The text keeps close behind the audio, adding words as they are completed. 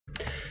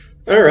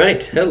All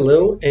right,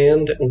 hello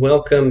and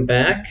welcome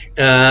back.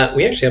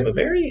 We actually have a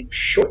very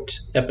short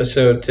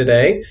episode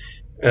today.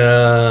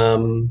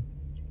 Um,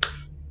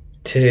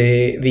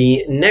 to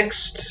the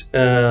next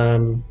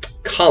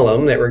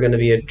column that we're going to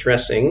be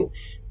addressing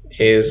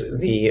is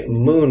the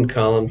moon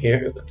column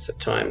here. That's the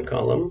time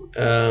column.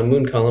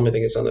 Moon column, I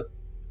think it's on the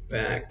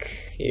back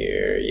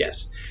here.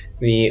 Yes,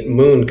 the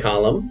moon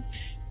column.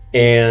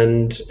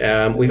 And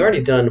we've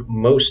already done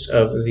most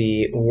of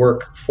the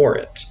work for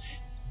it.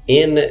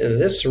 In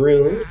this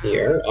room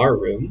here, our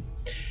room,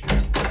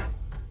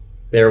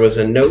 there was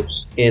a note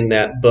in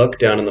that book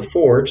down in the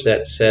forge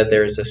that said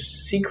there's a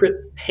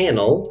secret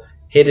panel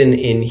hidden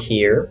in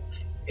here,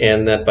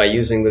 and that by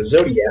using the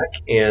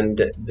zodiac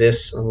and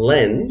this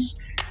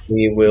lens,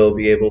 we will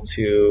be able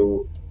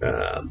to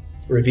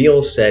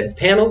reveal said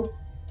panel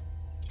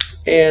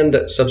and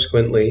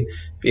subsequently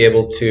be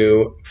able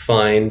to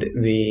find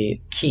the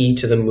key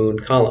to the moon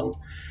column.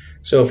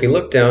 So if we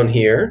look down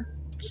here,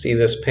 see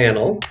this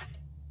panel,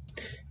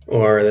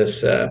 or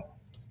this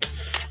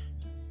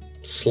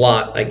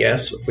slot, I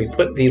guess. If we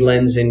put the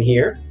lens in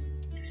here,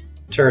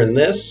 turn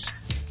this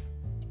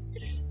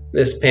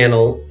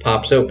panel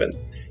pops open.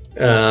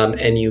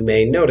 And you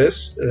may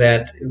notice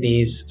that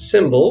these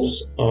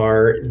symbols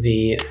are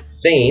the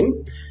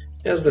same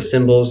as the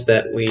symbols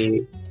that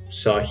we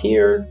saw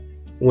here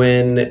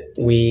when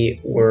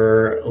we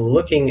were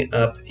looking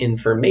up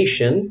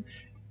information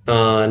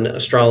on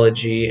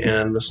astrology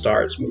and the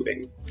stars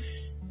moving.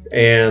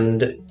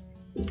 And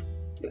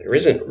there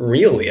isn't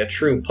really a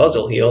true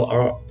puzzle here.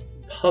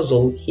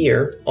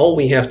 All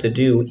we have to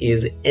do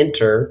is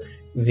enter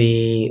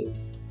the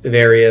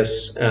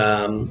various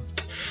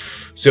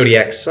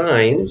zodiac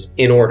signs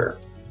in order.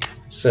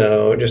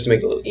 So just to make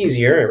it a little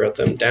easier, I wrote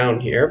them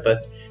down here,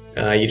 but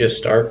you just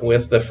start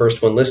with the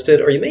first one listed,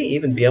 or you may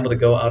even be able to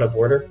go out of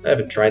order. I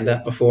haven't tried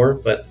that before,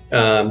 but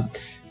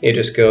you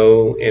just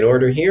go in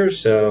order here.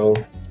 So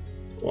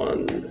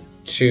 1,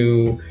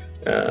 2,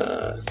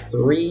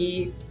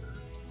 3,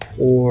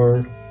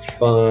 4,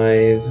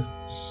 5,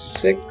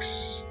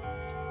 6,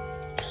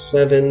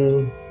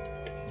 7,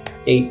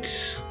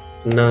 8,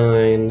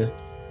 9,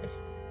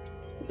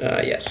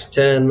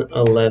 10,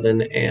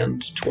 11,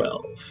 and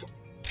 12.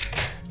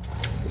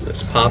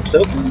 This pops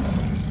open,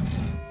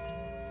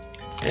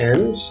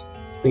 and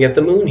we get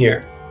the moon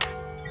here.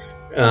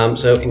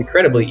 So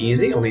incredibly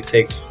easy, only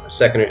takes a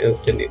second,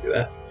 didn't need to do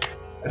that.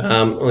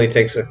 Only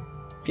takes a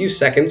few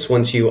seconds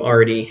once you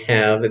already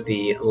have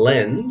the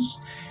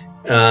lens.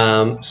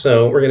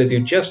 So we're going to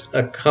do just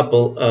a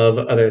couple of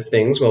other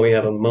things while we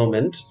have a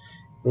moment.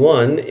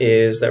 One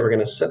is that we're going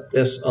to set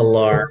this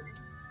alarm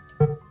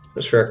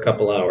just for a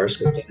couple hours,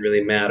 because it doesn't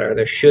really matter.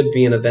 There should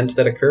be an event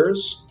that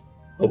occurs,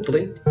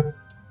 hopefully.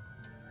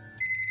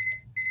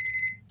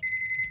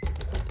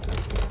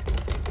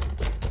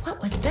 What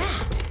was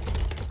that?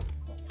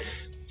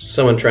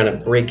 Someone trying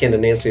to break into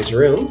Nancy's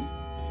room.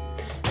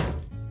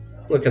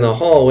 Look in the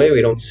hallway,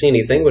 we don't see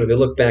anything, but if we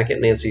look back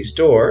at Nancy's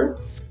door...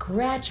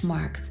 Scratch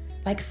marks,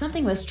 like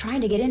something was trying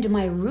to get into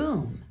my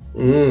room.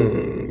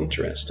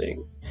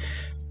 Interesting.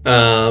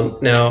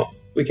 Now,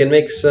 we can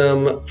make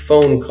some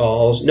phone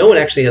calls. No one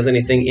actually has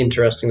anything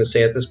interesting to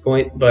say at this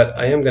point, but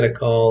I am going to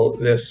call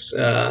this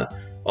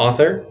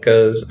author,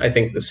 because I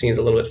think the scene's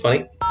a little bit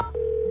funny.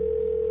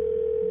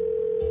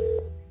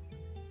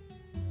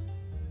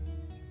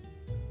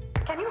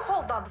 Can you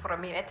hold on for a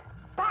minute?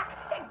 Back!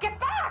 Get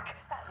back!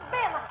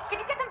 Ben, can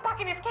you get him back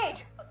in his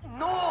cage?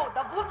 No,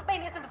 the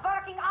Wolfbane isn't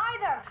working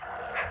either.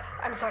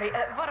 I'm sorry,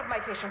 one of my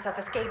patients has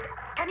escaped.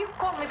 Can you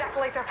call me back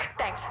later?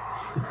 Thanks.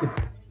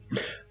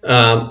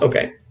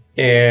 Okay.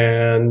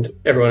 And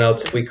everyone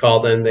else, if we call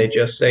them, they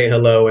just say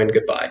hello and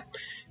goodbye.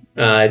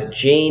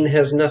 Jane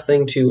has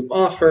nothing to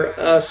offer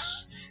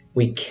us.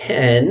 We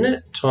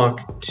can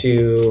talk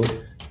to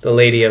the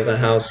lady of the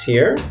house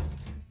here.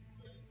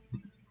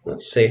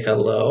 Let's say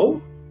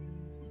hello.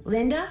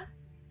 Linda,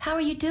 how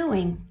are you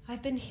doing?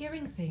 I've been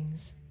hearing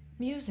things.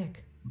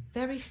 Music.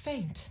 Very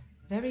faint.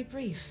 Very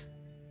brief.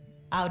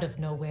 Out of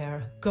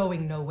nowhere.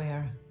 Going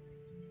nowhere.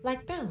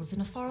 Like bells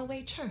in a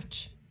faraway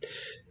church.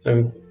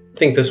 I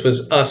think this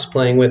was us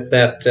playing with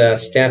that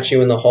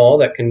statue in the hall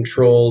that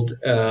controlled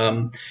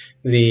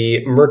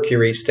the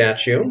Mercury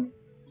statue.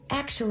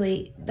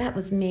 Actually, that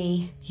was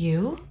me.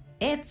 You?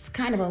 It's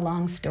kind of a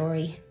long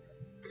story.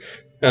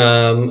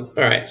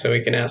 Alright, so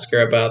we can ask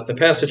her about the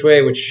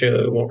passageway, which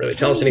won't really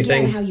tell us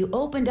anything. Again, how you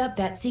opened up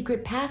that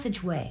secret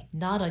passageway.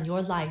 Not on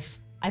your life.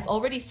 I've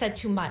already said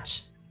too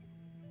much.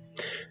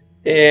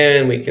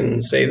 And we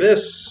can say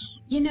this.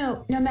 You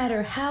know, no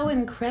matter how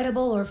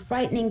incredible or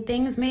frightening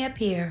things may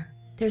appear,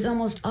 there's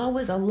almost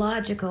always a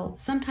logical,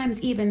 sometimes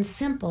even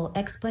simple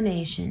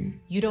explanation.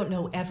 You don't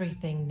know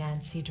everything,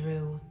 Nancy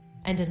Drew.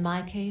 And in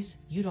my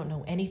case, you don't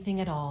know anything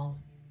at all.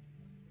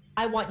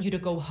 I want you to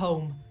go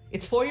home.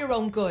 It's for your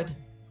own good.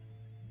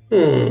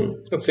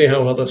 Let's see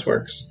how well this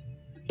works.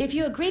 If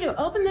you agree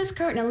to open this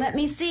curtain and let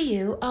me see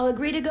you, I'll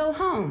agree to go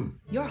home.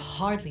 You're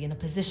hardly in a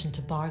position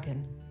to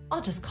bargain.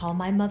 I'll just call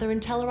my mother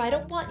and tell her I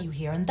don't want you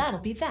here, and that'll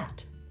be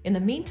that. In the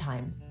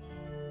meantime,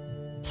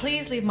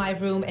 Please leave my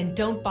room and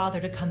don't bother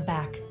to come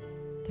back.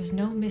 There's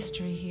no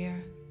mystery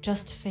here,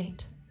 just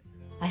fate.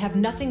 I have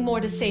nothing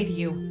more to say to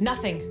you.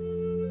 Nothing.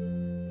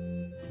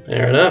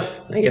 Fair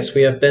enough. I guess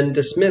we have been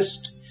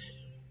dismissed.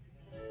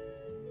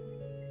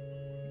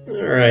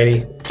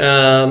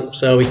 Alrighty.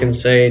 So we can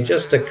say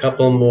just a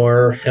couple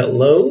more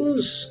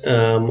hellos.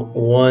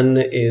 One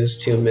is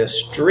to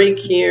Miss Drake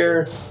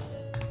here.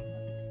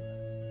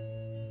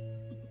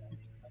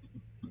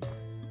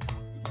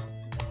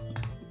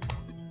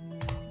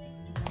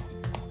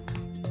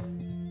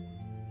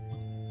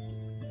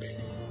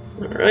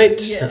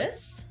 Alright.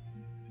 Yes?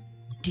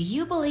 Do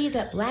you believe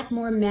that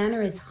Blackmoor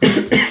Manor is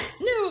haunted?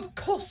 No, of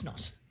course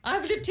not.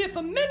 I've lived here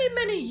for many,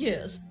 many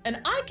years,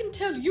 and I can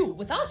tell you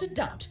without a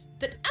doubt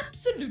that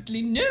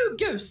absolutely no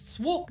ghosts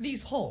walk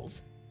these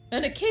halls.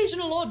 An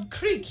occasional odd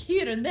creak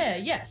here and there,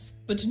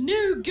 yes, but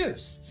no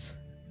ghosts.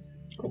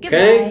 Okay.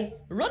 Goodbye.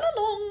 Run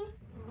along.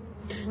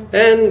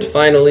 And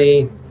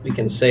finally, we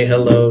can say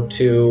hello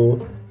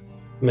to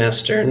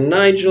Master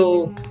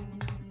Nigel,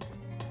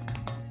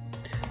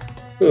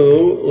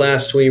 who,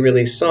 last we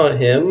really saw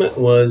him,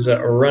 was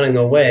running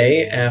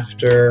away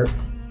after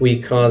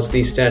we caused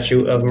the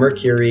statue of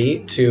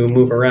Mercury to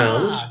move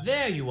around. Ah,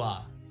 there you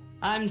are.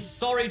 I'm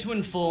sorry to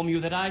inform you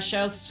that I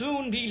shall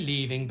soon be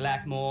leaving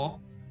Blackmoor.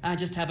 I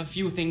just have a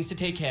few things to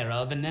take care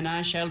of, and then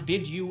I shall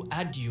bid you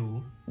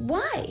adieu.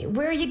 Why?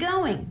 Where are you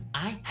going?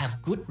 I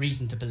have good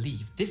reason to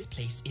believe this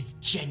place is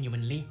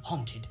genuinely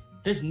haunted.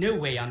 There's no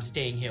way I'm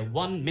staying here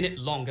 1 minute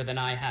longer than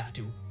I have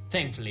to.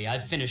 Thankfully,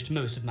 I've finished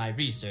most of my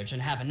research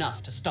and have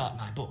enough to start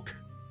my book.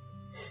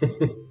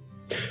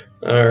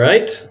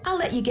 Alright. I'll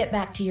let you get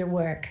back to your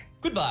work.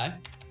 Goodbye.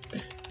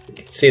 You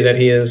can see that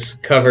he has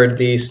covered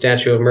the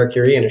statue of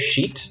Mercury in a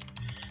sheet.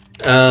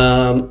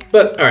 But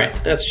alright,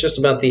 that's just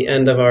about the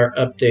end of our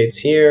updates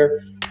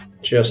here.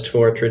 Just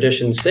for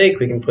tradition's sake,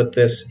 we can put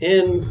this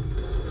in,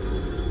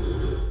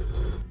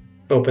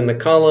 open the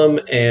column,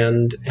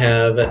 and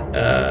have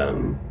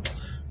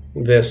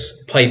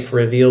this pipe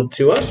revealed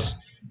to us.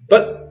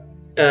 But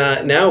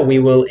now we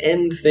will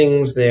end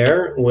things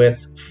there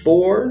with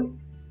 4,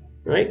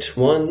 right?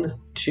 1,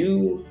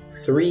 2,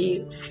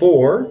 3,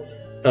 4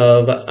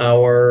 of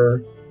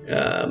our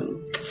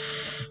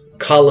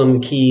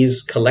column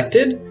keys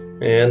collected.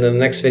 And in the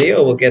next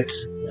video, we'll get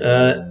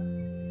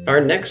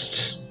our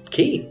next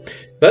key.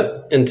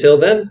 But until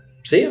then,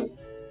 see ya.